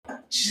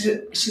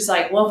she's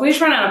like, well, if we just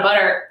run out of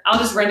butter, I'll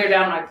just render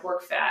down my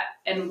pork fat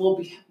and we'll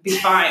be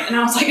fine. And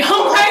I was like,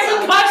 oh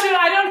my gosh,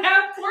 I don't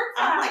have pork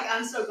fat. I'm like,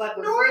 I'm so glad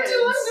we're Nor friends. do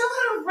I know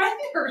how to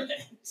render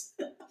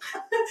it.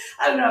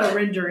 I don't know how to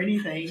render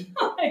anything.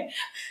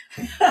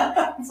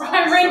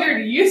 I'm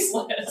rendered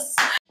useless.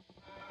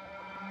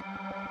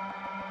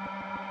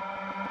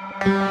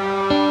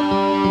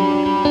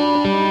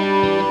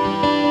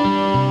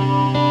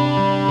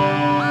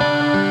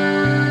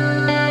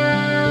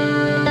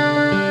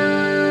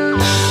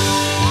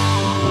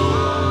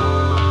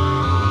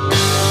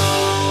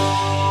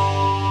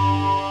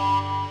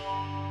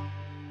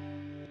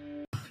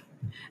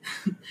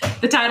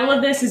 The title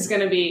of this is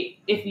going to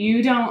be, if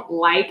you don't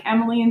like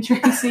Emily and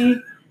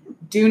Tracy,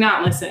 do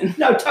not listen.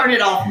 No, turn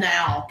it off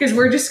now. Because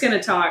we're just going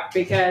to talk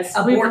because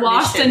we've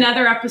lost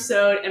another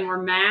episode and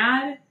we're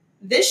mad.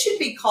 This should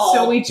be called...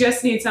 So we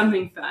just need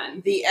something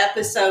fun. The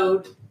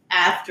episode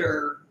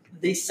after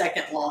the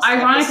second lost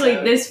Ironically,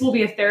 episode. This will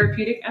be a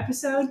therapeutic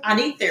episode. I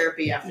need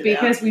therapy after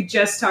because we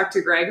just talked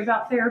to Greg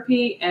about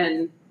therapy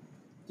and...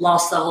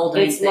 Lost the whole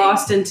thing. It's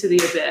lost into the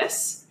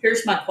abyss.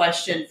 Here's my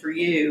question for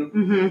you.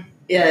 Mm-hmm.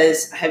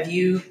 Is, have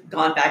you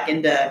gone back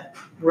into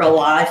real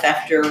life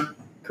after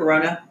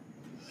Corona?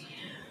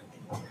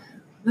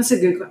 That's a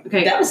good question.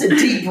 Okay. That was a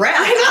deep breath.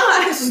 I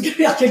thought this was going to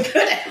be like a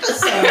good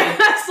episode.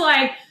 That's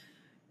like,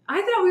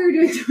 I thought we were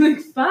doing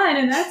something fun,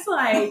 and that's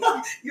like...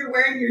 You're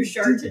wearing your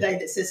shirt today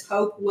that says,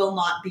 hope will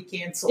not be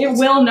canceled. It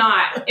will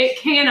not. It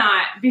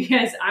cannot,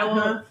 because I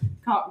will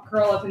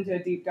curl up into a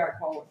deep, dark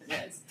hole if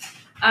it is.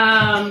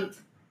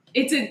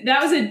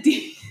 That was a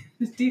deep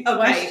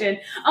question.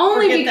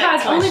 Only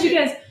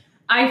because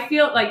I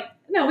feel like,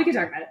 no, we can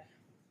talk about it.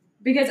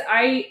 Because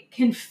I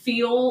can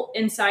feel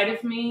inside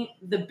of me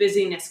the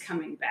busyness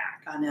coming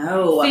back. I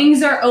know.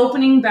 Things are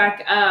opening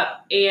back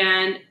up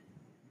and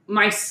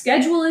my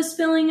schedule is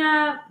filling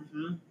up.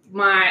 Mm-hmm.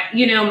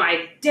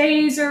 My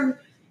days are,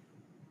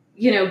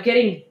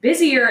 getting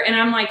busier and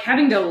I'm like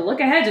having to look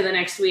ahead to the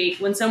next week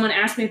when someone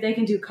asks me if they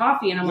can do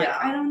coffee and I'm like,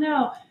 I don't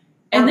know.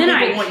 And then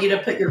I want you to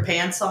put your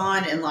pants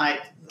on and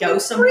go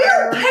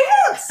somewhere. Real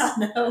pants. I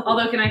know.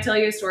 Although, can I tell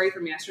you a story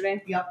from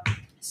yesterday? Yep.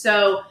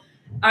 So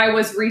I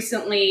was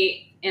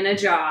recently in a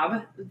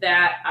job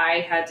that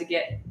I had to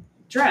get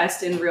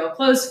dressed in real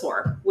clothes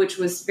for, which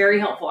was very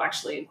helpful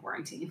actually in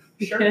quarantine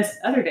because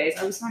other days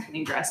I was not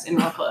getting dressed in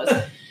real clothes.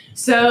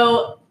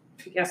 So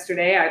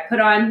yesterday I put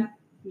on,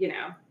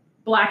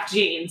 black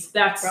jeans.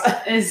 That's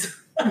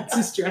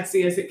as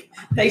dressy as it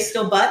can. They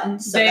still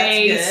buttoned, so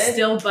they that's good.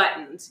 still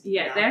buttoned.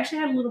 Yeah, they actually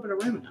had a little bit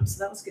of room in them,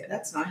 so that was good.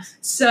 That's nice.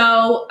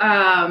 So,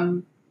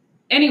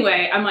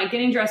 anyway, I'm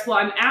getting dressed. Well,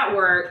 I'm at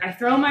work. I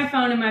throw my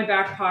phone in my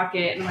back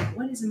pocket, and I'm like,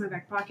 what is in my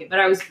back pocket? But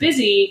I was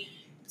busy.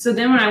 So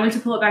then when I went to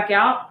pull it back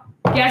out,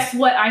 guess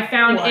what I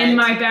found in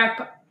my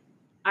back?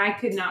 I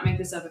could not make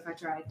this up if I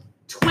tried.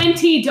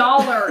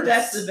 $20.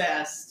 That's the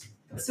best.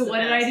 So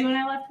what did I do when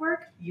I left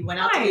work? You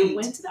went out to eat. I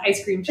went to the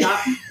ice cream shop.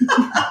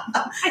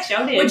 I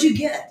showed it. What'd you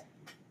get?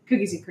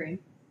 Cookies and cream.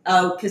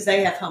 Oh, because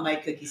they have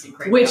homemade cookies and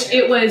cream. Which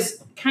it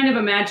was kind of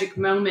a magic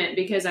moment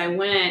because I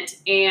went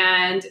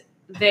and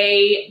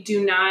they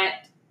do not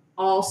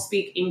all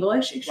speak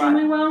English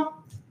extremely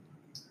well.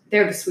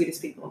 They're the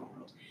sweetest people in the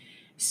world.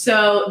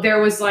 So there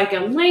was a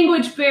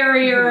language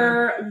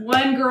barrier. Mm-hmm.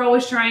 One girl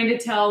was trying to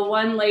tell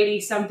one lady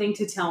something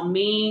to tell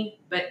me,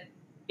 but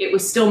it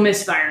was still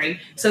misfiring.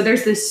 So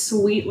there's this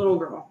sweet little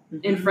girl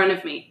in front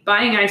of me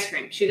buying ice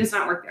cream. She does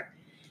not work there.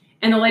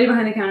 And the lady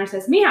behind the counter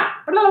says, Mia,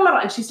 blah, blah, blah,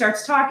 and she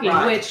starts talking,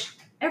 which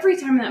every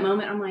time in that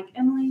moment, I'm like,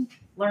 Emily,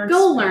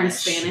 learn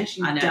Spanish,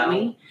 you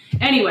dummy.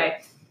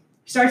 Anyway,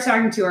 starts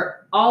talking to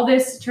her. All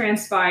this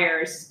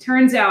transpires.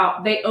 Turns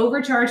out they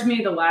overcharged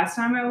me the last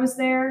time I was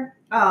there.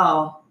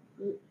 Oh.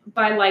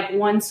 By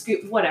one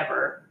scoop,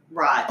 whatever.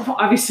 Right. Well,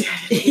 obviously,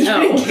 I didn't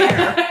know. You didn't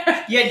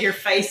care. You had your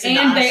face in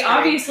and they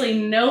obviously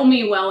know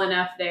me well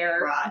enough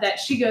there that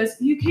she goes,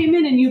 you came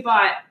in and you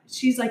bought,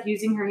 she's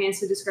using her hands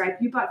to describe,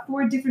 you bought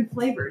 4 different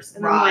flavors.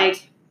 And I'm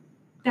like,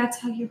 that's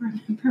how you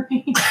remember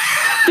me.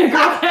 The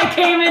girl that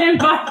came in and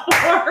bought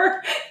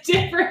 4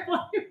 different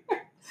flavors.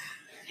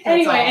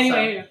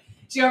 Anyway,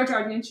 she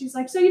overcharged me and she's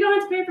like, so you don't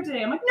have to pay for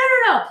today. I'm like,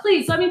 no,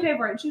 please let me pay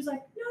for it. And she was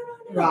like,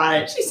 no.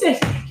 Right. She said,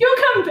 you'll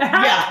come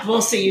back. Yeah,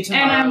 we'll see you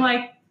tomorrow. And I'm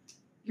like,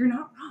 you're not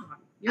wrong.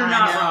 You're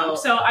not wrong.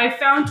 So I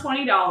found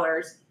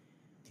 $20.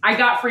 I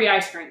got free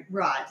ice cream.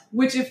 Right.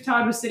 Which if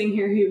Todd was sitting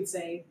here, he would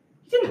say,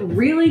 you didn't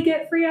really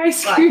get free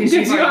ice cream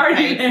because you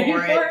already paid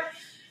for it.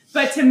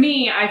 But to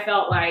me, I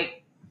felt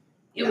like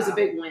it was a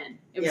big win.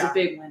 It was a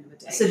big win of the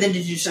day. So then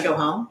did you just go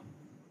home?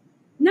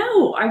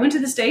 No. I went to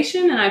the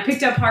station and I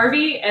picked up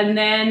Harvey and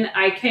then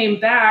I came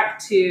back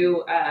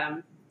to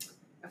a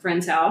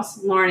friend's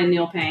house, Lauren and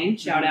Neil Payne,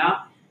 shout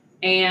out.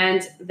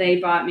 And they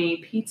bought me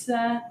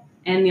pizza.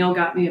 And Neil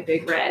got me a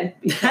Big Red.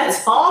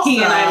 That's awesome. He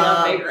and I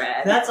love Big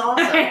Red. That's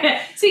awesome.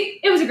 See,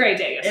 it was a great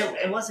day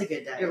yesterday. It was a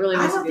good day. It really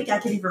was. I don't think I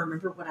can even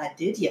remember what I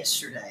did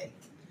yesterday.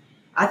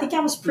 I think I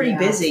was pretty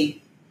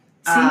busy.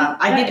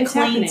 I did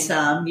clean happening.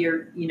 some.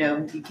 You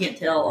can't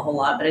tell a whole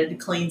lot, but I did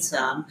clean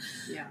some.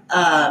 Yeah.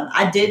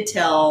 I did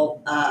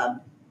tell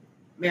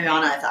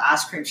Mariana at the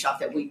ice cream shop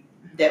that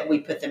we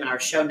put them in our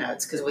show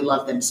notes because we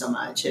love them so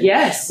much. And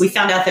yes. we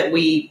found out that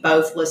we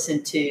both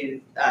listen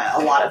to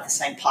a lot of the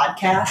same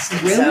podcasts.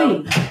 And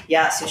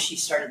Really? So she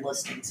started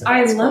listening. So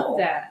I that's love cool.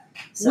 that.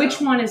 So, Which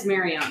one is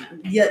Mariana?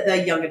 Yeah,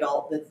 the young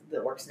adult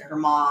that works there. Her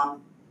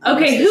mom. Okay,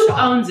 owns the who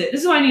shop. owns it?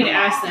 This is what I need to Her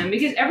ask mom. them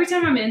because every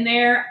time I'm in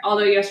there,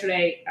 although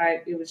yesterday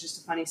it was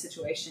just a funny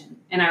situation,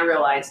 and I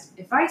realized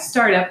if I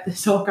start up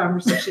this whole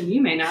conversation,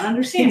 you may not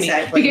understand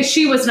Exactly. me because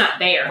she was not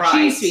there. Right.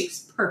 She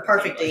speaks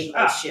perfect English.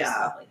 Oh, Yeah. she's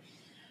lovely.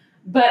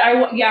 But I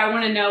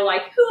want to know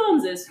who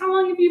owns this? How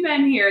long have you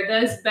been here?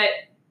 But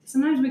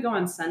sometimes we go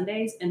on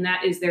Sundays, and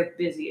that is their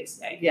busiest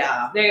day.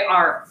 Yeah. They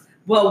are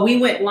Well, we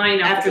went line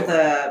up after the door.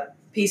 the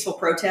peaceful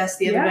protest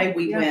the other day.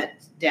 We went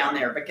down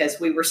there because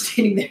we were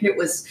standing there and it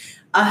was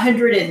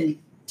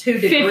 102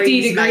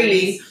 degrees,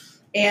 maybe.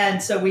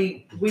 And so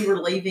we were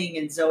leaving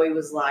and Zoe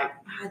was like,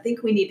 I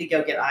think we need to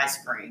go get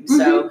ice cream. Mm-hmm.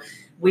 So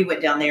we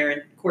went down there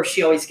and of course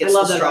she always gets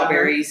the that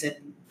strawberries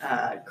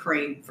and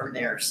cream from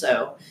there.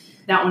 So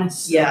that one is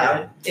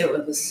so good.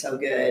 It was so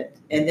good.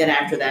 And then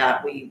after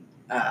that we,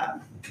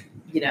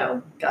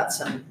 got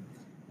some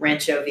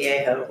Rancho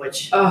Viejo,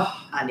 which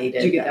I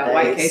needed. Did you get that day.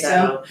 white queso?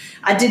 So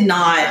I did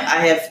not.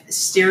 I have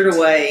steered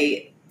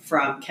away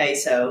from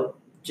queso,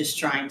 just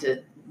trying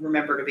to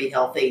remember to be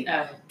healthy.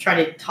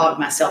 Trying to talk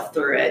myself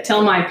through it.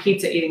 Tell my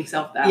pizza eating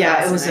self that.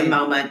 Yeah, it was a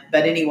moment.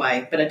 But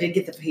anyway, I did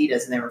get the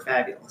fajitas and they were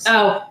fabulous.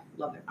 Oh,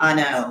 love it. I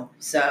know.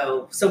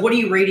 So what are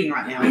you reading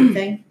right now?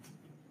 Anything?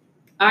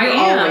 I You're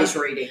am always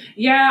reading.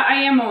 Yeah, I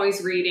am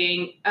always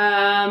reading.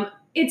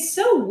 It's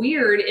so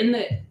weird in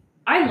that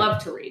I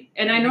love to read,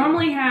 and I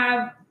normally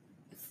have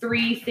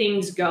 3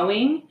 things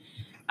going.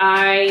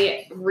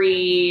 I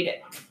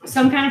read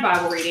some kind of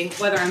Bible reading,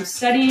 whether I'm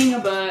studying a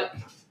book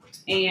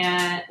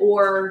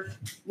or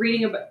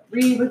reading a book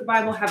of the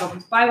Bible, have a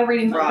Bible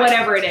reading, Right.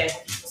 whatever it is.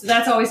 So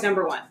that's always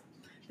number 1.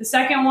 The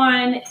second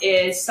one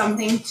is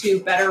something to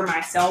better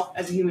myself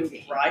as a human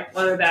being, Right.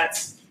 whether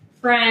that's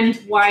friend,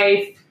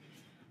 wife,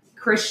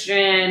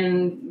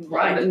 Christian,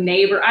 Right.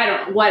 neighbor, I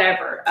don't know,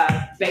 whatever,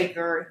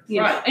 baker,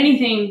 Right.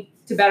 anything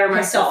to better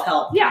myself.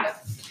 Self-help. Yeah.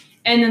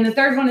 And then the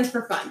third one is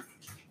for fun.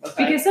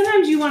 Okay. Because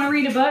sometimes you want to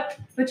read a book,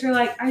 but you're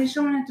like, I just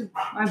don't want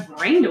my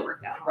brain to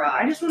work that hard.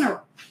 Right. I just want to,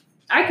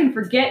 I can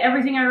forget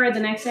everything I read the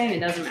next day and it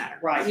doesn't matter.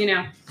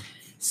 Right.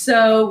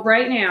 So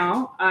right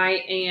now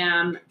I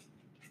am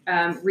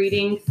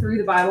reading through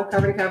the Bible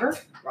cover to cover.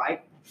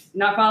 Right.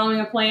 Not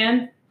following a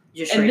plan.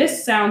 Just And reading.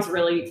 this sounds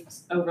really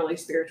overly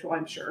spiritual,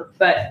 I'm sure,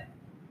 but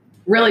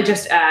really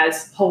just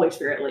as Holy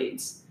Spirit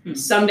leads. Hmm.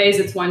 Some days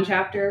it's one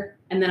chapter,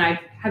 and then I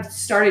have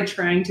started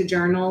trying to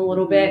journal a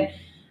little bit.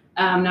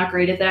 I'm not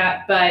great at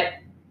that, but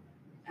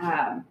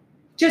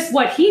just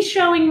what he's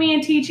showing me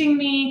and teaching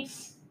me,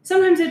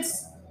 sometimes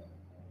it's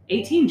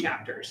 18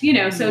 chapters,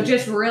 so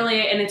just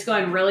really, and it's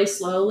going really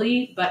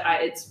slowly, but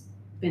it's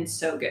been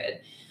so good.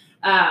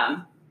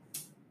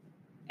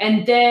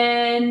 And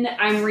then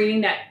I'm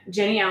reading that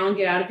Jenny Allen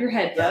Get Out of Your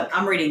Head book.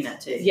 I'm reading that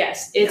too.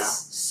 Yes, it's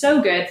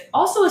so good.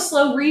 Also a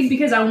slow read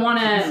because I want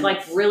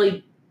to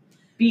really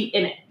be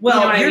in it. Well,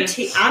 you know what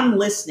I mean? I'm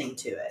listening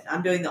to it.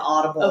 I'm doing the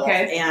Audible.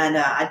 Okay.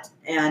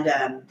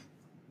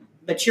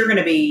 But you're going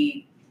to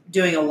be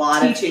doing a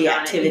lot Teaching of the on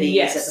it. activities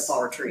Yes. at the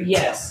fall retreat.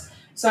 Yes.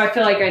 So I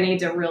feel like I need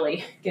to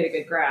really get a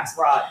good grasp.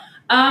 Right.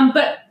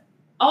 But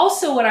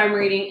also what I'm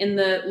reading in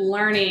the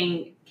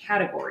learning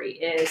category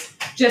is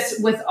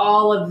just with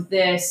all of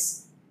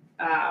this,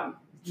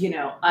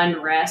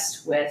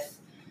 unrest with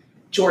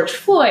George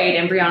Floyd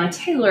and Breonna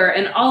Taylor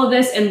and all of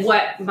this and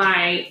what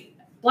my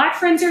Black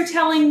friends are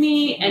telling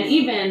me and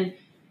even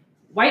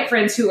white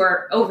friends who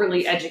are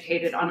overly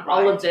educated on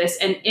all of this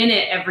and in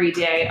it every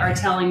day are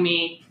telling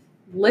me,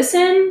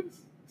 listen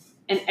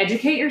and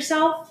educate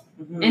yourself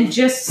and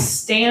just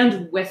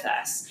stand with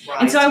us.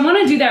 Right. And so I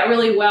want to do that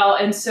really well.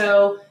 And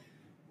so,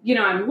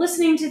 I'm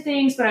listening to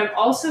things, but I'm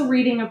also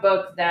reading a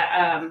book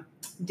that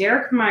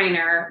Derek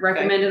Miner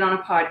recommended on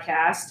a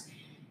podcast.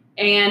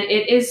 And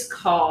it is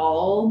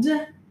called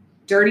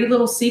Dirty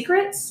Little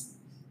Secrets.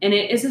 And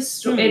it is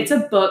it's a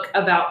book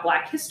about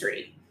Black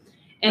history.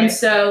 And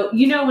so,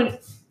 when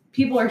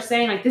people are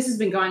saying this has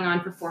been going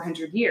on for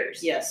 400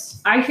 years.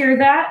 Yes. I hear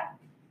that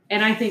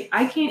and I think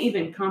I can't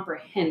even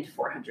comprehend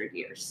 400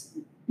 years.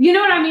 You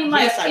know what I mean?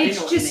 Yes, I do know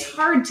it's what you just mean.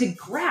 hard to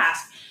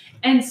grasp.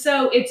 And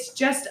so it's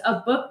just a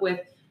book with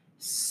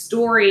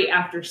story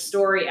after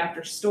story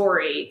after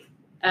story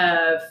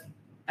of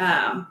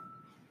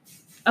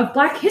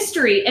Black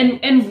history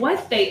and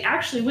what they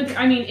actually went through.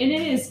 I mean,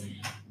 and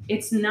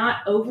it's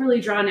not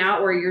overly drawn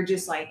out where you're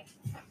just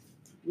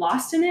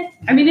lost in it.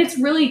 I mean, it's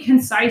really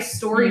concise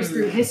stories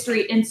through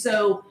history. And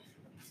so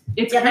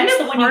it's kind that's of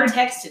the one hard. you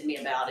texted me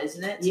about,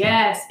 isn't it?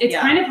 Yes. It's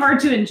kind of hard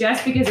to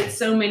ingest because it's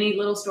so many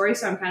little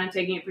stories. So I'm kind of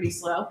taking it pretty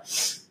slow,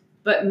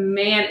 but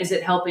man, is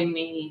it helping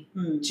me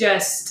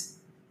just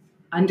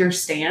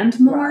understand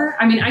more. Right.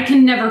 I mean, I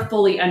can never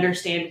fully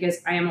understand because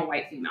I am a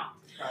white female.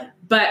 Right.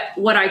 But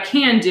what I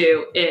can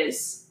do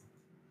is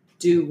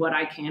do what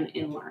I can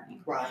in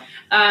learning.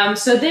 Right.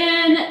 So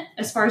then,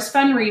 as far as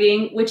fun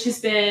reading, which has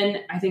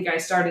been, I think I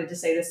started to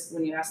say this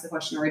when you asked the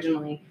question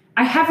originally,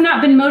 I have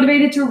not been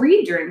motivated to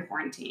read during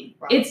quarantine.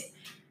 Right.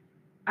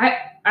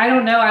 I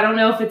don't know. I don't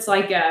know if it's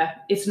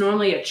it's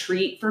normally a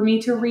treat for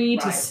me to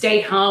read, to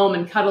stay home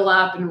and cuddle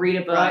up and read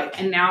a book. Right.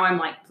 And now I'm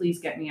like, please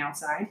get me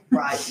outside.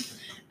 Right.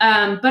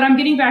 But I'm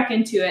getting back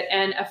into it.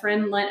 And a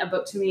friend lent a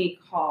book to me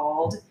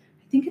called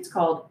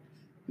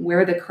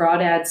Where the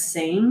Crawdads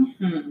Sing.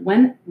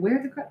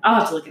 I'll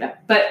have to look it up.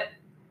 But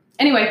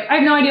anyway, I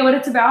have no idea what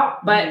it's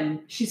about, but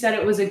she said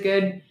it was a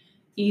good,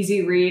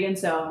 easy read. And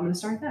so I'm going to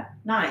start that.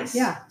 Nice.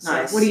 Yeah.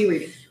 Nice. So what are you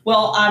reading?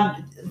 Well,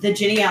 the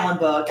Jenny Allen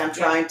book, I'm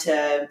trying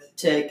to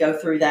go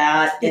through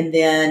that. And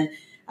then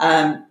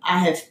I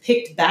have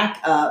picked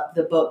back up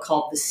the book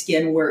called The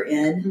Skin We're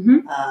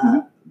In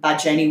by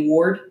Janie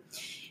Ward.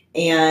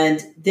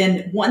 And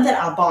then one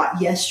that I bought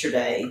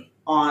yesterday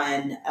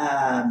on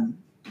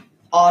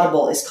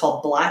Audible is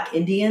called Black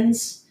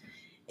Indians.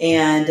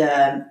 And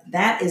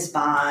that is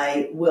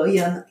by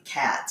William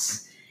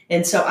Katz.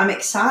 And so I'm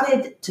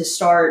excited to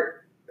start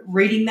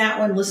reading that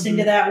one, listening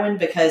to that one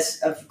because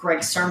of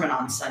Greg's sermon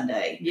on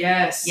Sunday.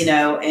 Yes.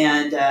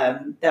 And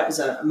that was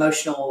an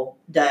emotional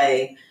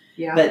day.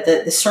 Yeah. But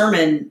the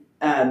sermon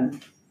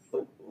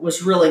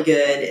was really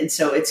good. And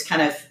so it's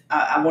kind of,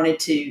 I wanted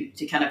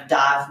to kind of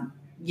dive,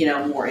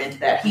 more into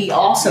that. He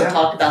also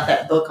talked about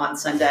that book on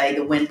Sunday,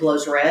 The Wind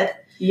Blows Red.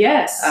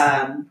 Yes.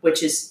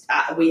 Which is,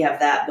 we have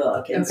that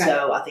book. And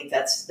so I think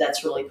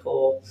that's really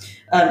cool.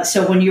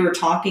 So when you were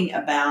talking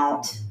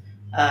about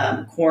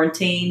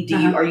quarantine,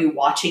 are you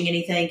watching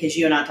anything? Because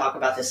you and I talk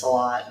about this a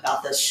lot,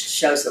 about the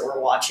shows that we're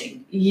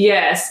watching.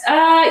 Yes.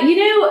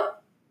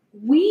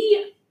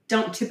 We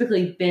don't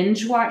typically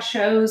binge watch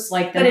shows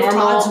like the normal But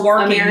if Todd's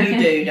working, American. you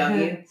do, don't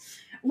you?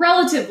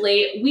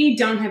 Relatively, we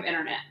don't have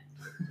internet.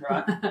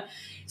 Right.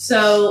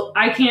 So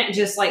I can't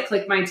just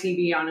click my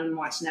TV on and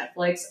watch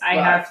Netflix. I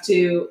have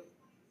to.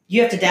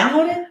 You have to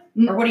download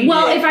it? Or what do you do?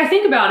 Well, if I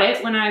think about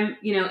it, when I'm,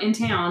 in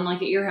town,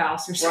 like at your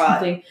house or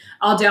something,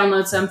 I'll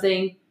download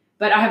something.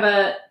 But I have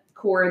a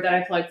cord that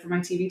I plug from my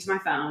TV to my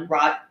phone.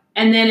 Right.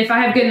 And then if I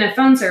have good enough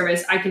phone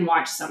service, I can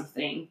watch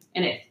something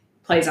and it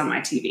plays on my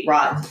TV.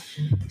 Right.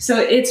 So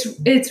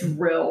it's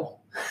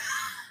real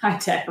high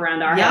tech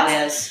around our house.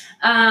 Yeah, it is.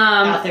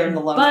 Out there in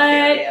the local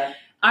area.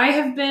 I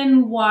have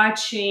been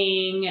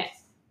watching.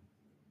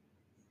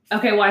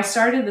 Okay, well, I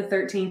started the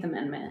 13th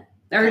Amendment.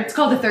 Or it's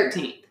called The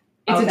 13th.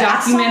 It's a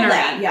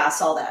documentary. I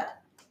saw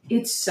that.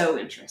 It's so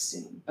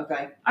interesting.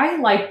 Okay. I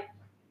like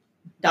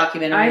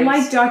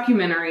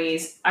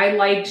documentaries. I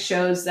like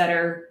shows that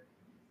are,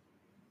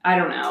 I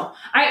don't know.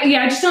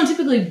 I just don't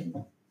typically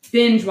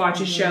binge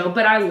watch a show,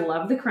 but I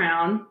love The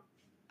Crown.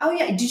 Oh,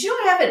 yeah. Did you know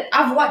I haven't?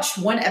 I've watched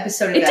one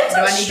episode of that. It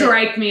doesn't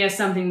strike me as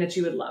something that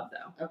you would love,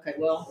 though. Okay,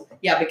 well,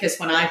 yeah, because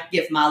when I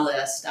give my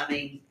list, I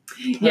mean...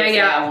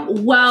 Yeah.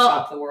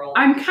 Well,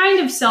 I'm kind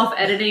of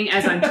self-editing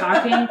as I'm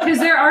talking because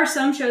there are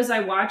some shows I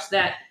watch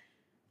that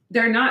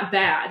they're not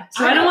bad.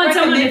 So I don't want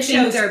someone to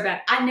think they're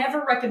bad. I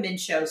never recommend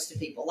shows to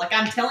people.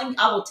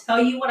 I will tell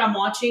you what I'm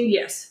watching.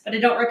 Yes. But I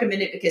don't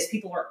recommend it because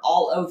people are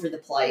all over the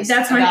place.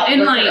 That's about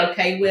what they're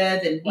okay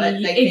with and what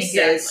they think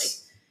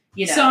is,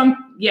 So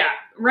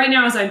right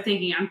now as I'm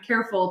thinking, I'm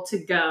careful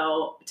to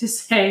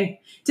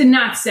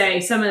not say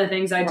some of the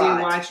things I do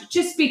watch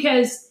just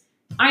because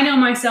I know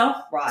myself,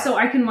 so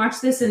I can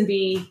watch this and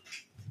be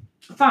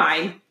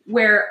fine,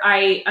 where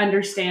I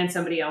understand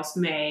somebody else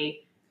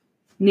may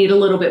need a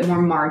little bit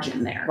more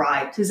margin there.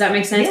 Right. Does that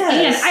make sense?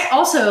 Yes. And I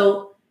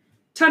also,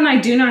 Todd and I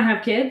do not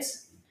have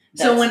kids.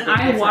 So when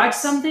I watch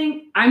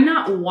something, I'm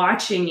not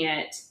watching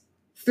it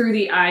through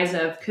the eyes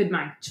of, could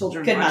my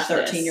children watch my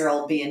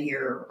 13-year-old be in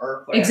here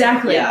or whatever.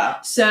 Exactly.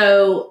 Yeah.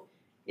 So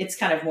it's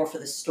kind of more for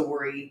the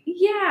story.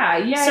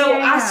 Yeah. So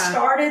I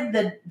started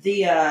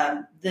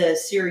the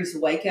series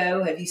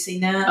Waco. Have you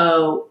seen that?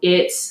 Oh,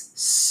 it's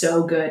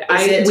so good.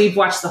 We've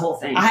watched the whole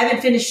thing. I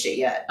haven't finished it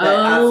yet.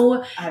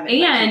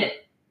 And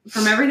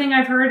from everything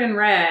I've heard and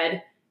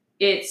read,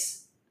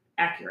 it's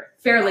accurate,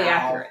 fairly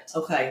accurate.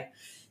 Okay.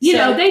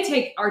 They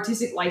take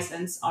artistic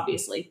license,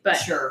 obviously, but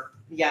sure.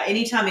 Yeah.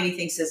 Anytime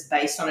anything says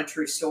based on a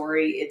true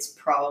story, it's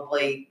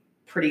probably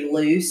pretty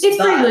loose. It's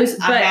pretty loose,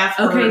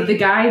 but the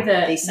guy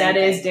that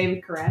is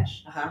David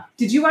Koresh.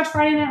 Did you watch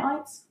Friday Night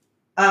Lights?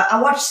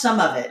 I watched some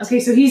of it.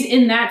 Okay, so he's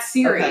in that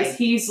series. Okay.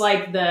 He's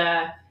like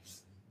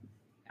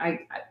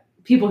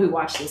people who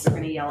watch this are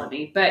going to yell at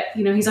me, but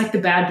he's like the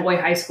bad boy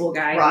high school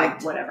guy,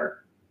 right? Whatever.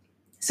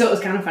 So it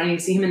was kind of funny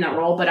to see him in that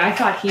role, but I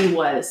thought he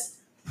was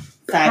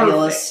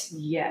fabulous.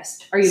 Perfect. Yes.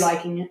 Are you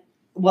liking it?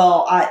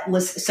 Well,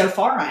 so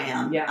far I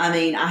am. Yeah. I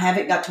mean, I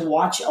haven't got to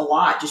watch a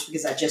lot just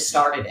because I just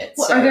started it.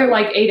 Well, are there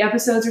like 8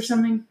 episodes or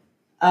something?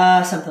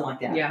 Something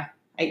like that. Yeah.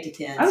 8 to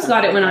 10. I was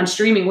glad it went on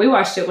streaming. We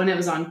watched it when it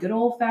was on good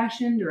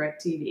old-fashioned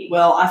DirecTV.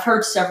 Well, I've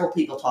heard several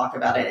people talk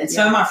about it. And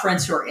some of my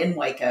friends who are in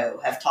Waco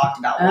have talked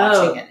about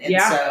watching it.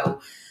 And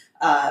so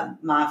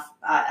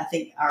I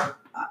think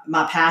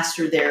my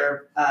pastor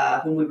there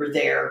when we were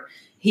there.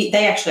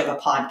 They actually have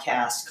a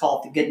podcast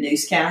called The Good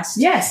Newscast.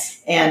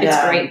 Yes. And it's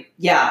great.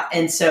 Yeah.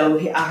 And so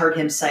I heard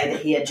him say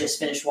that he had just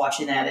finished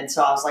watching that. And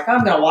so I was like,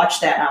 I'm going to watch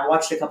that. And I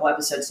watched a couple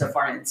episodes so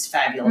far and it's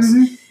fabulous.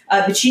 Mm-hmm.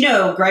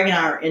 But Greg and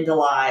I are into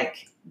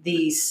like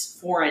these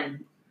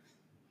foreign.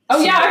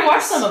 Oh yeah. I've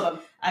watched some of them.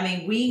 I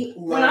mean, we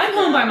love when I'm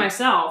home by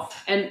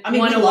myself and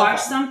want to watch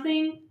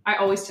something, I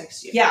always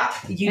text you. Yeah.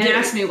 You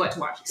ask me what to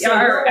watch. So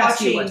we're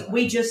watching,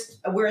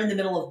 we're in the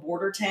middle of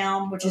Border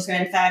Town, which has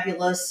been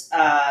fabulous.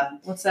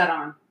 What's that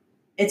on?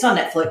 It's on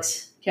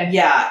Netflix. Okay.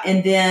 Yeah.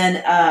 And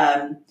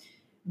then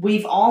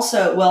we've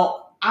also,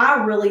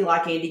 I really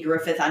like Andy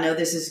Griffith. I know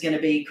this is going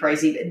to be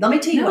crazy, but let me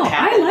tell you what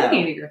happened. I like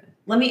Andy Griffith.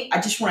 I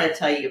just want to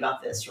tell you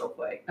about this real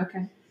quick.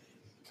 Okay.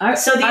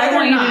 So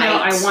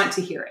I want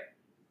to hear it.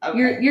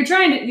 Okay. You're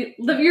trying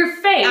to, your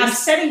face. I'm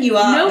setting you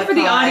up. No, for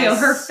the audio.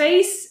 Her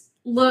face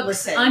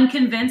looks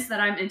unconvinced that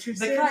I'm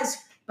interested.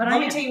 But let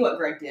me tell you what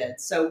Greg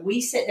did. So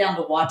we sat down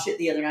to watch it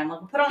the other night. I'm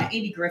like, we'll put on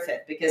Andy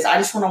Griffith because I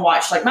just want to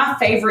watch. Like my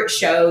favorite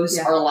shows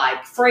are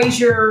like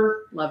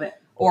Frasier. Love it.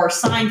 Or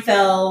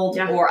Seinfeld.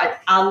 Yeah. Or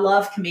I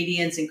love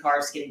comedians in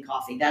cars getting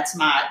coffee. That's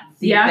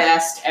the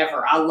best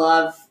ever. I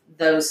love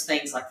those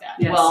things like that.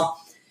 Yes. Well,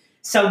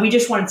 so we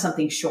just wanted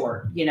something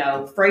short.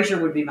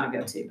 Frasier would be my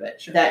go-to,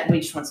 but we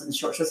just want something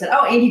short. So I said,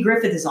 oh, Andy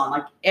Griffith is on.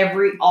 Like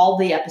all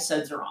the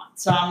episodes are on.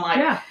 So I'm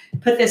like,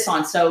 put this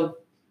on. So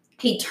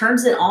he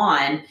turns it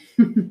on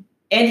and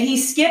he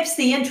skips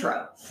the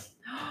intro.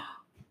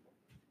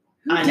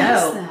 Who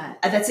does that?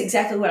 That's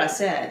exactly what I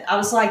said. I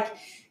was like,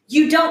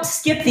 you don't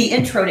skip the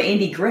intro to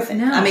Andy Griffith.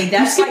 No. I mean,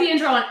 that's you skip the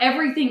intro on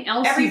everything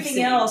else.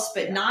 Everything else,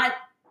 but not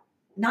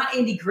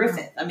Andy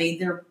Griffith. I mean,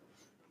 they're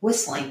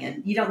whistling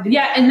and you don't do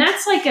that. And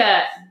that's like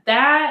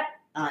that.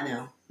 I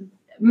know.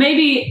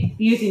 Maybe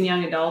youth and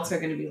young adults are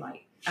going to be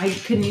like, I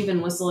couldn't even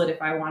whistle it if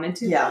I wanted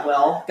to. Yeah,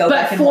 well, go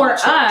back and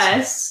watch it. But for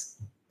us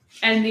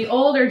and the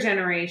older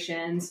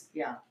generations,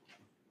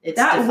 it's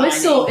that defining.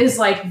 Whistle is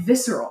like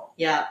visceral.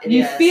 Yeah,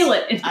 you feel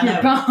it in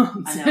your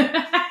bones. I know.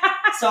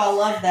 So I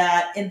love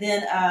that. And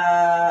then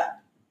I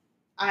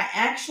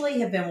actually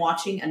have been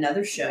watching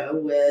another show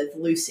with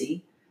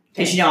Lucy.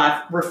 Because,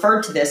 I've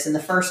referred to this in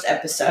the first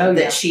episode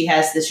that she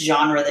has this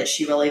genre that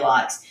she really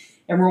likes.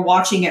 And we're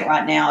watching it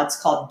right now. It's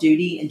called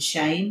Duty and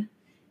Shame.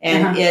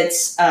 And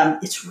it's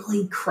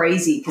really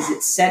crazy because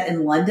it's set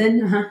in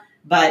London.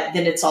 But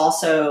then it's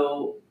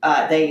also,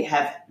 they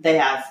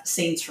have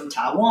scenes from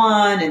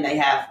Taiwan. And they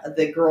have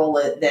the girl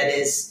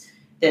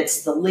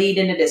that's the lead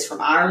in it is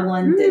from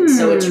Ireland. And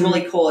so it's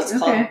really cool. It's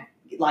called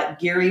like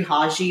Gary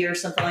Haji or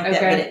something like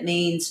that. But it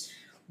means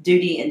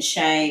duty and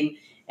shame.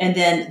 And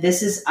then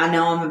this is, I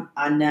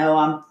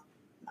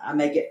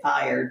may get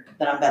fired,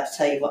 but I'm about to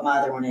tell you what my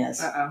other one is.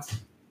 Uh-oh.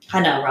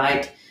 I know,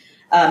 right?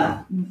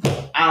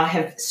 I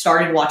have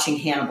started watching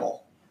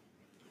Hannibal.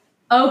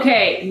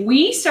 Okay.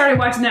 We started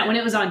watching that when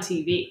it was on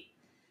TV.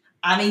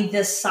 I mean,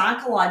 the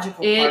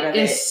psychological part of it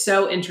is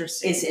so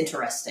interesting. It's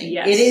interesting.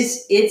 Yes. It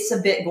is. It's a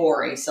bit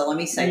gory. So let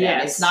me say that.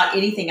 Yes. It's not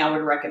anything I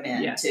would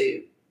recommend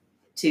to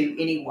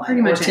anyone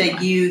pretty much or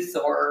to youth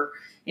or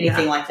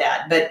anything like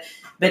that. But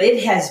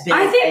it has been.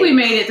 I think we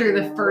made it through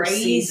the first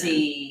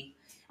season.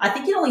 I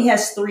think it only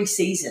has 3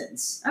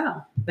 seasons.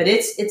 Oh, but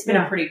it's been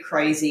a pretty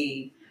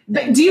crazy.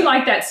 But do you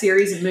like that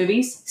series of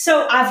movies?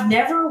 So I've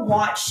never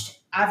watched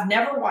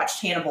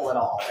Hannibal at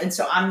all, and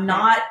so I'm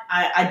not.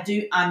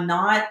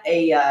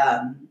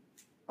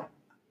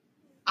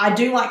 I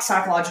do like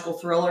psychological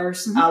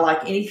thrillers. I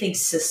like anything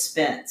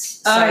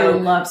suspense. So, I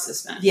love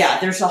suspense. Yeah,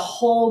 there's a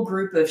whole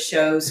group of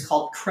shows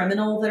called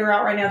Criminal that are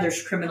out right now.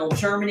 There's Criminal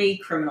Germany,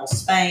 Criminal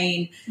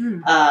Spain,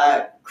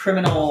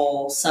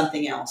 Criminal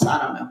something else.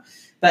 I don't know.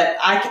 But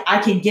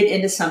I can get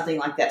into something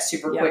like that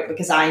super quick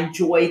because I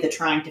enjoy the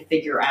trying to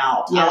figure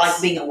out. Yes. I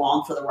like being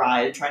along for the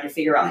ride and trying to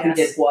figure out who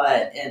did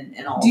what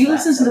and all Do you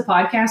listen to the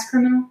podcast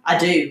Criminal? I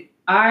do.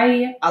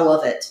 I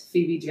love it.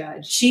 Phoebe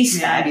Judge. She's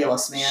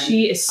fabulous, man.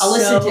 She is I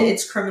listen to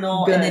It's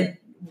Criminal. good. And then,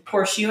 of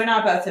course, you and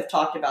I both have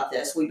talked about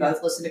this. We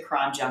both listen to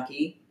Crime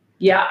Junkie.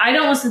 Yeah, I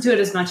don't listen to it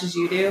as much as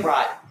you do.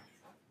 Right.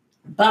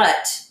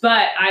 But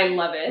I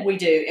love it. We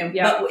do.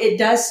 But it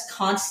does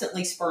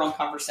constantly spur on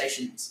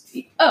conversations.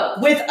 Oh.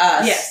 With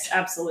us. Yes,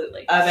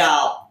 absolutely.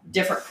 About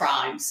different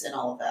crimes and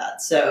all of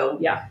that. So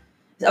yeah.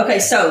 Okay,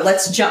 so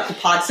let's jump to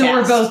podcast. So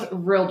we're both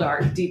real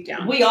dark deep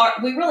down. We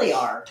really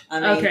are.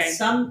 I mean,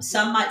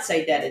 some might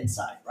say dead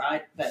inside,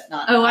 right? But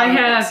not. Oh, I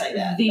have say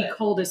that,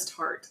 coldest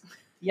heart.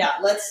 Yeah,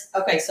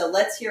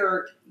 let's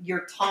hear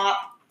your top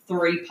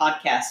 3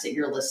 podcasts that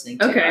you're listening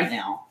to right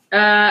now.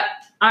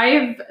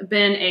 I've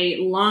been a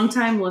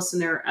longtime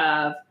listener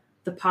of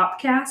the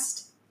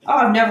Popcast. Oh,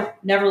 I've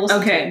never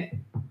listened to it.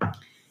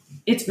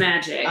 It's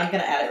magic. I'm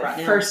going to add it right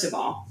now. First of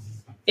all,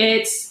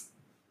 it's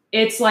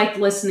like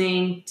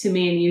listening to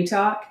me and you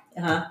talk.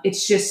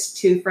 It's just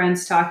 2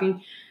 friends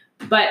talking,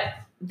 but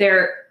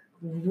they're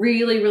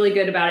really, really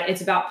good about it.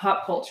 It's about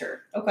pop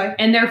culture. Okay.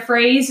 And their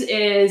phrase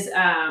is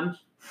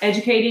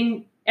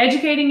educating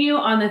you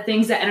on the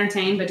things that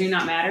entertain but do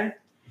not matter.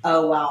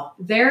 Oh, wow.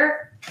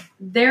 Their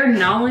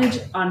knowledge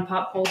on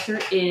pop culture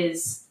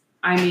is,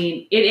 I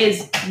mean, it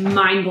is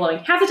mind-blowing.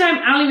 Half the time,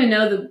 I don't even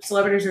know the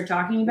celebrities they're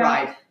talking about.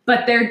 Right.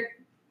 But they're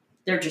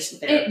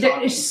just there.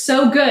 It's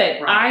so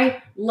good. Right.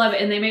 I love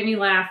it. And they make me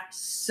laugh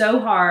so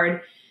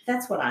hard.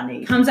 That's what I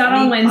need. Comes out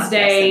on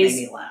Wednesdays. That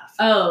make me laugh.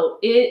 Oh,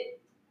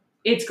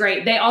 it's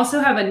great. They also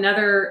have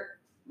another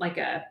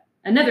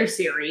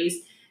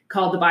series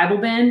called The Bible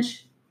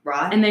Binge.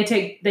 Right. And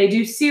they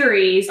do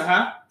series.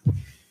 Uh-huh.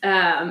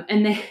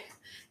 And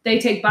they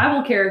take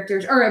Bible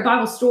characters or a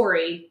Bible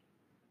story,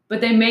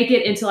 but they make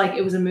it into like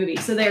it was a movie.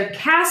 So they're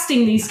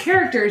casting these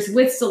characters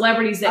with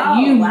celebrities that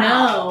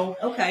know.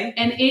 Okay.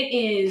 And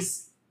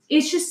it's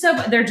just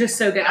they're just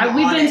so good. I'm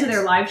we've on been it. to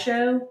their live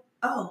show.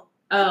 Oh.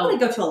 I want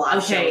to go to a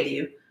live show with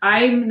you.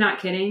 I'm not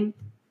kidding.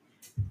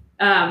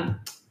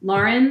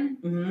 Lauren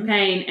Mm-hmm.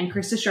 Payne and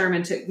Krista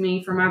Sherman took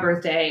me for my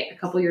birthday a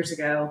couple years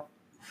ago.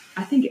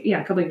 I think,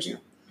 a couple years ago.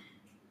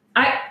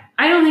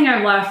 I don't think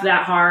I've laughed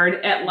that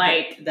hard at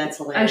like that's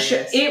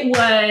hilarious. It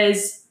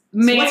was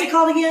so what's it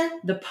called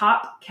again? The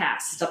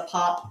Popcast. The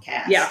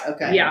Popcast. Yeah.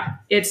 Okay. Yeah.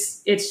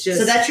 It's just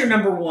so that's your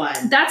number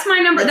one. That's my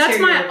number. That's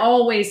my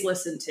always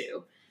listen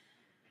to.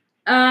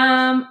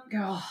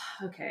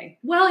 Okay.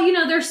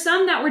 Well, there's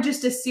some that were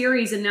just a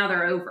series and now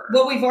they're over.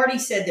 Well, we've already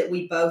said that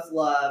we both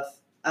love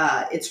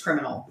It's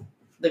Criminal.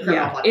 The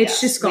Criminal podcast.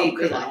 It's just called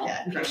Criminal. We like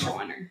that. In case you're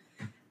wondering.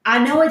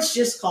 I know it's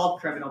just called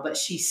Criminal, but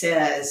she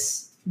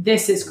says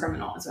this is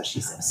criminal, is what she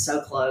says.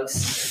 So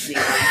close.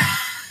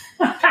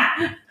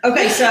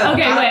 Okay, so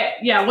wait.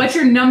 Yeah, what's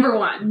your number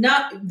one?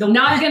 Not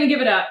gonna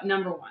give it up.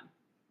 Number one.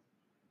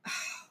 Oh,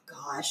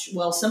 gosh.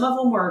 Well, some of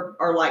them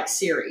are like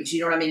series, you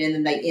know what I mean? And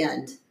then they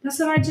end. That's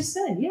what I just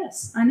said.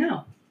 Yes, I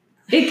know.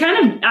 It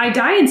kind of, I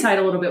die inside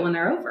a little bit when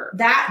they're over.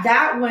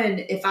 That one,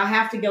 if I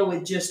have to go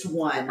with just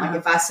one, like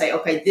if I say,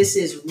 okay, this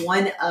is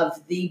one of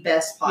the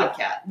best podcasts.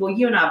 Yeah. Well,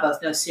 you and I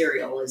both know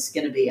Serial is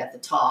going to be at the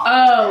top.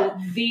 Oh,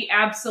 the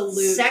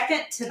absolute.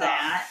 Second to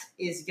that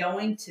is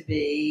going to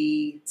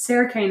be.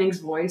 Sarah Koenig's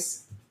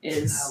voice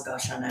is. Oh,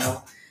 gosh, I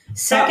know.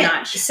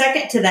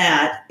 Second to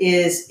that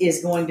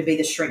is going to be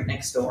The Shrink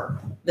Next Door.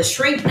 The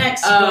Shrink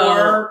Next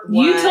Door.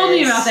 You told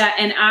me about that,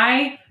 and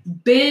I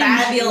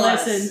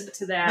listened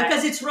to that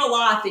because it's real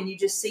life, and you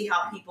just see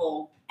how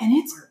people and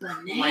it's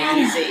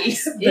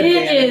bananas. It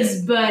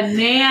is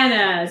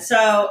bananas.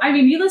 So I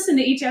mean, you listen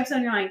to each episode,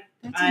 and you're like,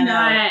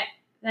 that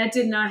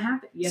did not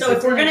happen. Yes, so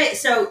if we're gonna,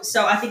 so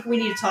I think we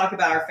need to talk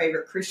about our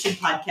favorite Christian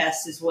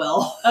podcasts as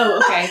well.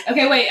 Oh, okay,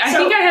 okay. Wait, I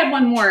think I had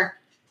one more.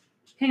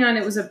 Hang on,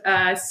 it was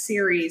a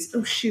series.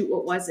 Oh shoot,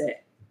 what was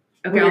it?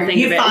 Okay, I'll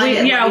think of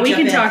it. We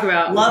can talk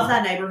about. Love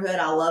Thy Neighborhood.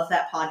 I love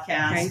that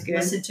podcast. Okay, good.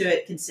 Listen to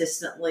it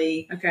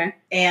consistently. Okay.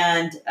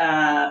 And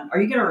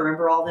are you going to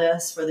remember all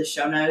this for the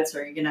show notes,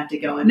 or are you going to have to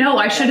go in? No,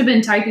 I should have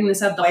been typing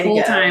this up the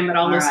whole time, but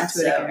I'll listen to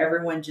it again.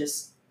 Everyone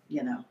just,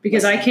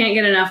 because I can't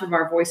get enough of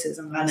our voices.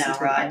 I know,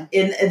 right?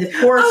 And of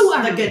course,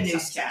 the Good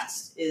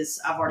Newscast is.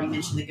 I've already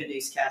mentioned the Good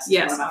Newscast.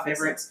 Yes, one of my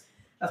favorites.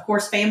 Of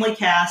course, Family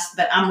Cast,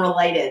 but I'm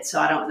related,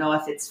 so I don't know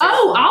if it's.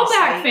 I'll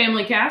back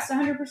Family Cast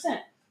 100%.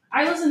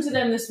 I listened to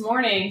them this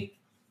morning.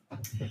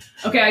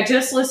 Okay, I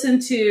just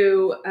listened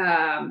to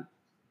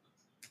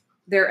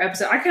their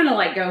episode. I kind of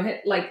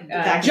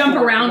jump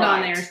around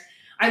on theirs.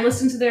 I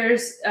listened to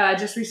theirs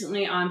just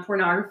recently on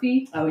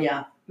pornography. Oh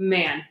yeah,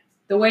 man,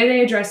 the way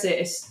they address it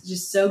is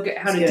just so good.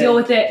 How to deal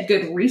with it,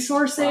 good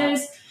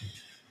resources.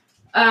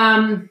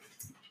 I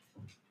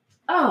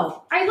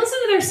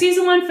listened to their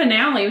season 1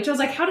 finale, which I was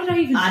like, how did I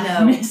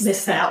even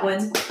miss that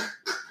one?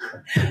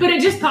 But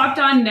it just popped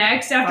on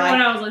next after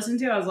what I was listening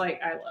to. I was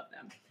like, I love them.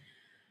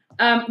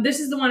 This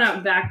is the one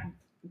I'm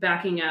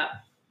backing up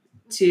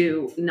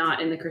to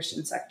not in the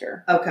Christian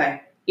sector.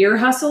 Okay. Ear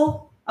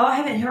Hustle. Oh, I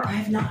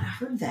have not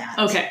heard that.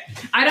 Okay.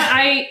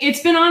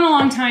 It's been on a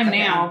long time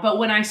now, but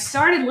when I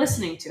started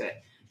listening to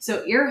it,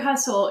 so Ear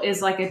Hustle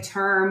is like a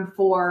term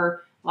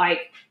for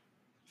like,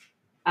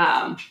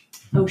 oh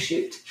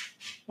shoot.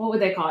 What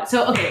would they call it?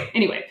 So, okay.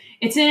 Anyway,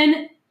 it's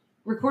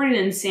recorded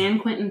in San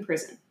Quentin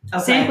Prison.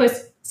 Okay.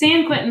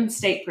 San Quentin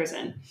State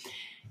Prison.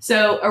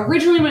 So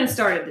originally when it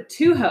started, the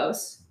two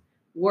hosts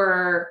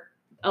were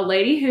a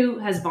lady who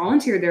has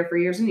volunteered there for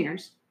years and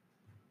years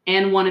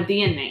and one of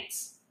the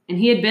inmates. And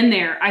he had been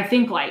there, I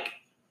think, like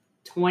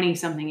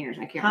 20-something years.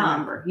 I can't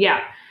remember.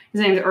 Yeah.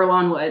 His name is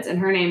Earlonne Woods, and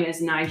her name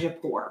is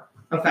Nijah Poor.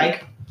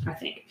 Okay. I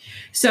think.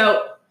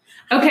 So,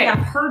 okay. I've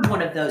heard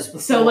one of those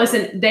before. So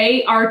listen,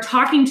 they are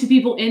talking to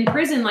people in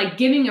prison, like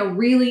giving a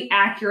really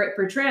accurate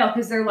portrayal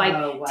because they're like,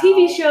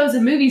 TV shows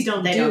and movies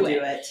don't do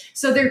it.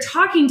 So they're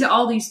talking to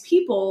all these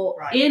people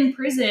in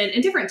prison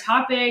and different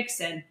topics,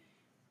 and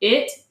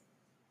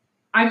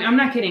I'm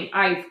not kidding.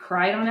 I've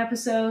cried on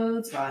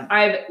episodes. Right.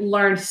 I've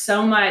learned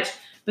so much.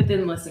 But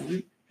then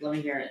listen, let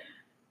me hear it.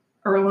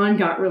 Earlonne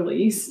got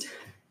released.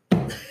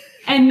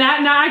 And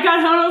that night I got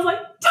home and I was like,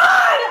 done!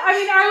 I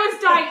mean, I was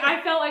dying.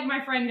 I felt like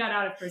my friend got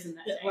out of prison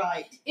that day.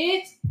 Right.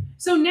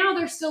 So now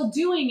they're still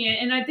doing it,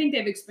 and I think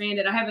they've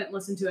expanded. I haven't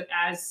listened to it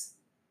as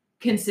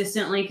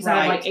consistently because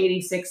I have like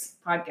 86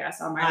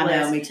 podcasts on my list.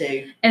 I know, me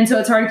too. And so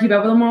it's hard to keep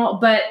up with them all.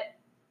 But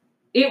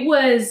it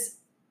was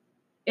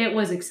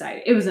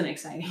exciting. It was an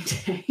exciting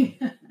day.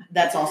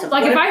 That's awesome.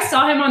 Like if I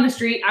saw him on the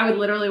street, I would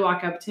literally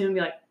walk up to him and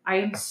be like, I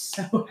am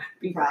so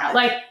happy. Right.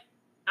 Like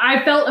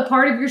I felt a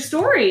part of your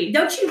story.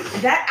 Don't you?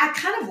 That I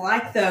kind of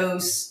like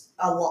those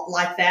a lot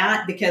like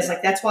that because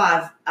like that's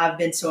why I've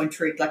been so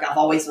intrigued. Like I've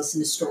always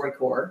listened to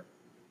StoryCorps.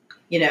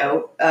 You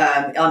know,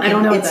 I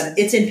don't know what that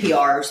it's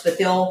NPR's, but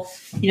they'll,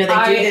 you know,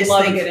 they do this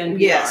thing,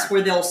 yes,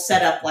 where they'll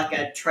set up like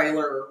a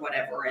trailer or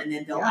whatever, and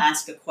then they'll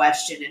ask a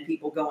question, and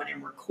people go in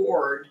and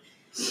record.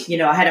 You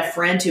know, I had a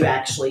friend who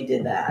actually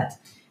did that,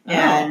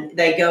 and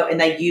they go and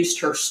they used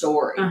her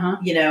story.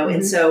 You know,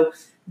 and so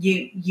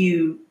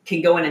you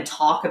can go in and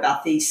talk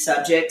about these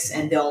subjects,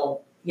 and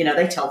they'll, you know,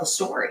 they tell the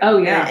story. Oh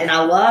yeah, and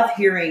I love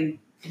hearing,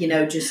 you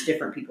know, just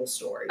different people's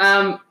stories.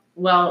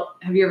 Well,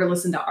 have you ever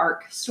listened to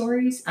ARC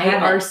stories? I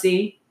haven't. ARC.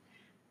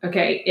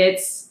 Okay,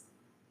 it's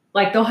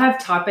like they'll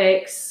have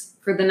topics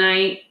for the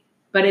night,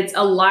 but it's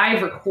a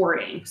live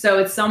recording. So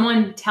it's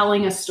someone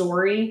telling a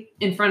story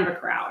in front of a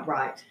crowd.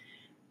 Right.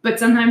 But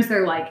sometimes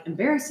they're like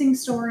embarrassing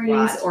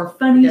stories or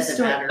funny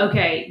stories.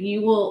 Okay,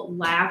 you will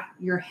laugh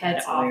your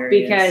head off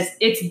because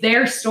it's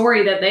their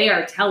story that they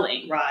are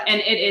telling. Right.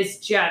 And it is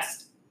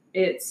just,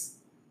 it's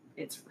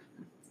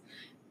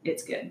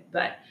good.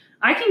 But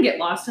I can get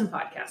lost in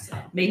podcasts though.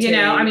 Me too. You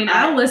know, I mean,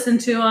 I'll listen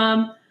to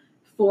them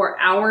for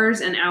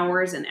hours and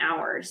hours and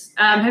hours.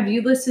 Have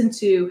you listened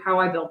to How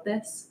I Built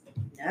This?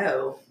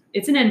 No.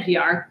 It's an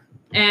NPR.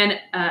 And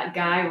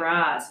Guy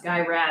Raz.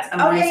 I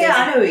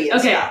know who he is.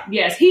 Okay,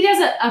 yes. He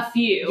does a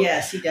few.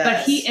 Yes, he does.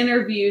 But he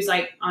interviews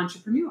like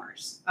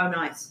entrepreneurs. Oh,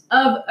 nice.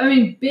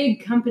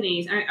 Big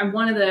companies. I'm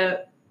one of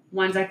the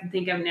ones I can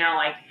think of now,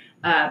 like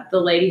the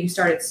lady who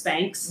started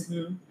Spanx.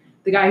 Mm-hmm.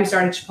 The guy who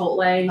started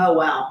Chipotle. Oh,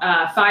 wow.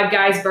 Five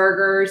Guys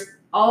Burgers.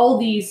 All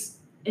these.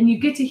 And you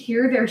get to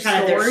hear their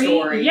story. Their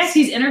stories. Yes,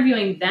 he's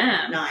interviewing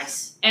them.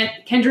 Nice. And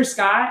Kendra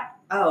Scott.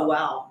 Oh,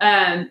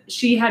 wow.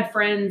 She had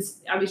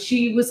friends. I mean,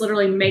 she was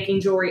literally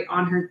making jewelry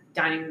on her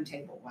dining room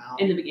table. Wow.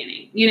 In the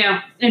beginning, you know,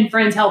 and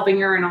friends helping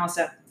her and all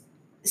stuff.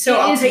 So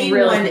I'll tell you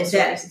one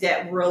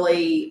that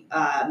really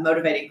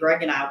motivated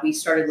Greg and I. We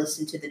started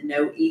listening to the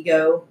No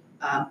Ego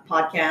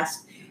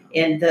podcast,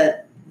 and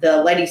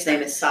the lady's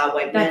name is Cy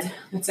Wakeman.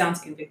 That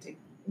sounds convicting.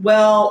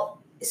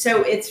 Well,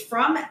 so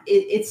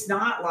it's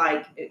not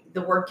like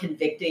the word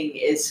convicting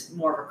is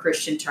more of a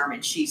Christian term,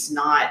 and she's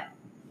not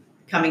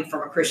coming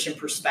from a Christian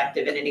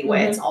perspective in any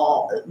way. Mm-hmm. It's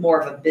all more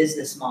of a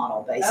business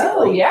model, basically.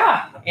 Oh,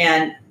 yeah.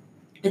 And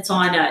it's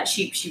on,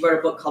 she wrote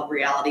a book called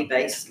Reality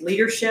Based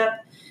Leadership.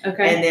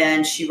 Okay. And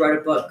then she wrote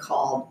a book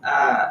called,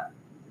 I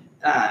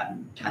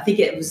think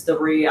it was the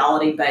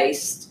Reality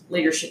Based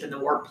Leadership in the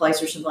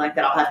Workplace or something like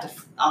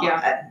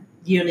that.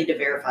 You'll need to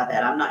verify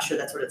that. I'm not sure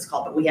that's what it's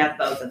called, but we have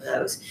both of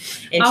those.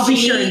 And I'll be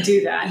sure to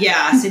do that.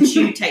 Yeah, since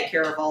you take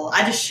care of all,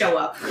 I just show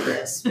up for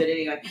this. But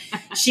anyway,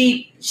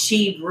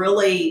 she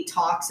really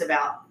talks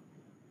about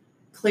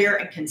clear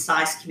and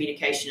concise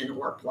communication in the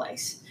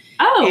workplace.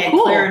 Oh, and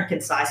cool. Clear and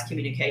concise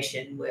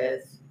communication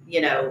with,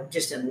 you know,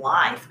 just in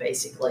life,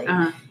 basically.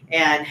 Uh-huh.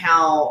 And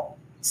how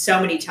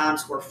so many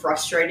times we're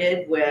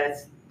frustrated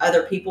with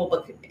other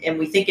people and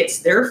we think it's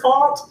their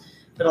fault.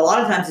 But a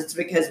lot of times it's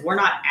because we're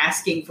not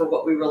asking for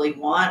what we really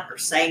want or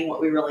saying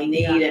what we really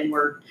need, and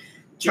we're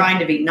trying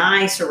to be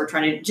nice, or we're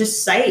trying to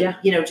just say,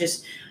 you know,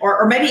 just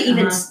or maybe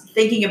even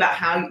thinking about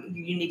how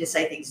you need to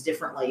say things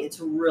differently.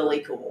 It's really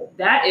cool.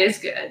 That is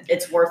good.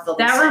 It's worth the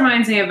listen. That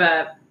reminds me of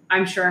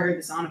I'm sure I heard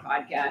this on a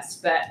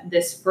podcast, but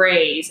this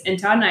phrase, and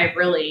Todd and I have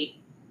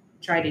really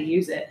tried to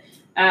use it.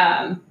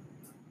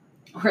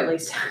 Or at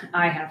least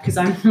I have, because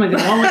I'm the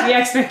one with the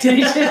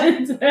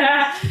expectations.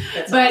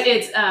 But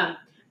it's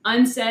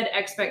unsaid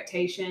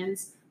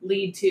expectations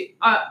lead to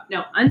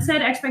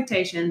unsaid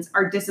expectations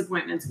are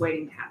disappointments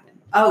waiting to happen.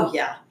 Oh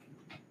yeah.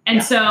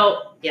 And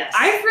so yes,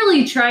 I've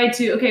really tried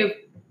to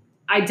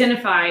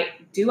identify,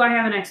 do I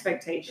have an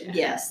expectation?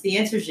 Yes, the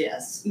answer is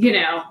yes. You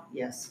know,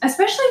 yes,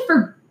 especially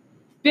for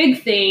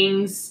big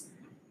things,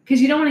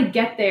 because you don't want to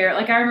get there.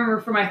 Like I remember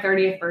for my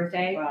 30th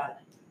birthday, right.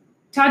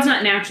 Todd's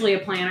not naturally a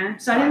planner,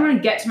 so I didn't want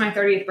to get to my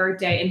 30th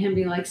birthday and him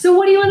being like, so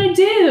what do you want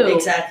to do?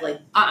 Exactly.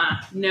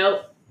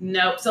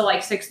 Nope. So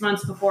like 6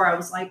 months before, I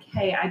was like,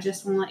 hey, I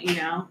just want to let you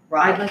know,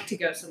 I'd like to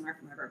go somewhere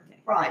for my birthday.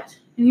 Right.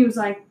 And he was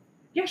like,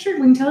 yeah, sure,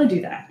 we can totally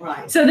do that.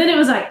 Right. So then it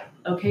was like,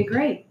 okay,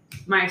 great.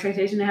 My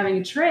expectation of having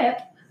a trip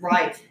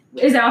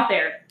is out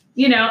there,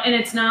 you know, and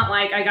it's not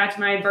like I got to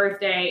my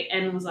birthday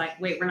and was like,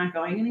 wait, we're not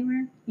going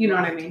anywhere? You know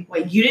what I mean?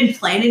 Wait, you didn't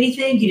plan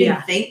anything? You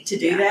didn't think to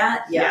do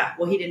that? Yeah.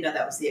 Well, he didn't know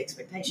that was the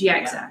expectation. Yeah,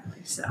 exactly.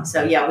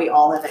 So yeah, we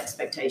all have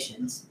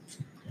expectations.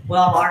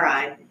 Well, all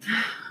right.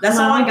 That's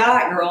all I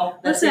got, girl.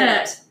 That's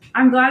it.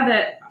 I'm glad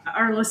that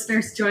our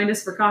listeners joined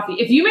us for coffee.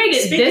 If you made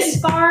it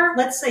this far,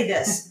 let's say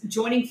this: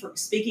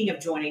 speaking of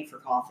joining for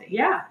coffee.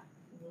 Yeah.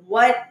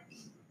 What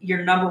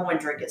your number one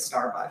drink at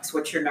Starbucks?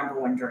 What's your number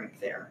one drink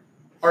there,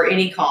 or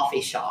any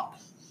coffee shop?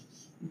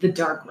 The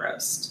dark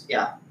roast.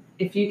 Yeah.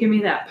 If you give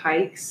me that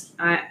Pikes,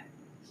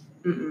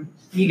 Mm-mm.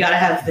 You got to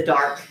have the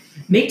dark.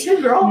 Me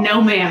too, girl.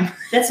 No, ma'am.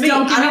 That's me.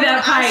 Don't give I me don't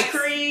that want ice Pikes.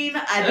 cream.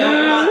 I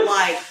don't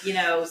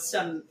want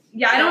some.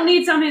 Yeah, I don't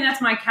need something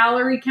that's my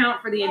calorie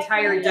count for the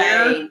entire year.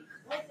 Day.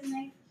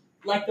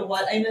 Like the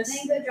what, Amos?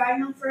 mango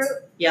dragon fruit.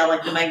 Yeah,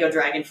 like the mango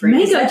dragon fruit.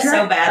 Mango Is that so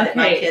dragon- bad that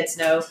my okay. kids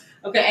know?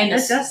 Okay, and That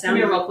does come sound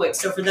here good. real quick.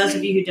 So for those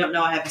of you who don't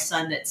know, I have a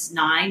son that's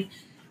 9.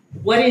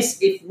 What is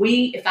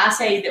if I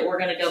say that we're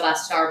gonna go by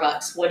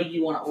Starbucks? What do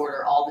you want to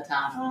order all the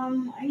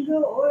time? I can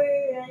go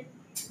order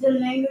the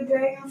mango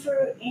dragon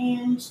fruit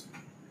and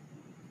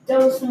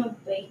double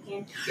smoked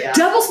bacon. Yeah,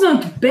 Double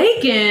smoked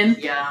bacon.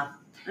 yeah,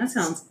 That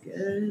sounds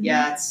good.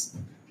 yeah. It's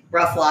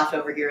rough life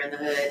over here in the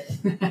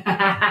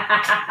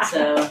hood.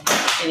 So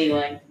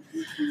anyway,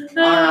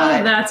 Oh,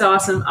 right. That's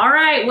awesome. All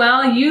right.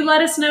 Well, you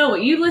let us know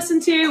what you listen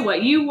to,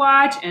 what you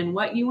watch, and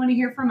what you want to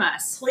hear from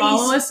us. Please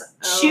Follow us.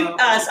 shoot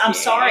us. I'm Okay.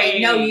 sorry.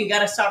 No, you got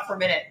to stop for a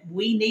minute.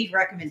 We need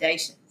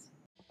recommendations.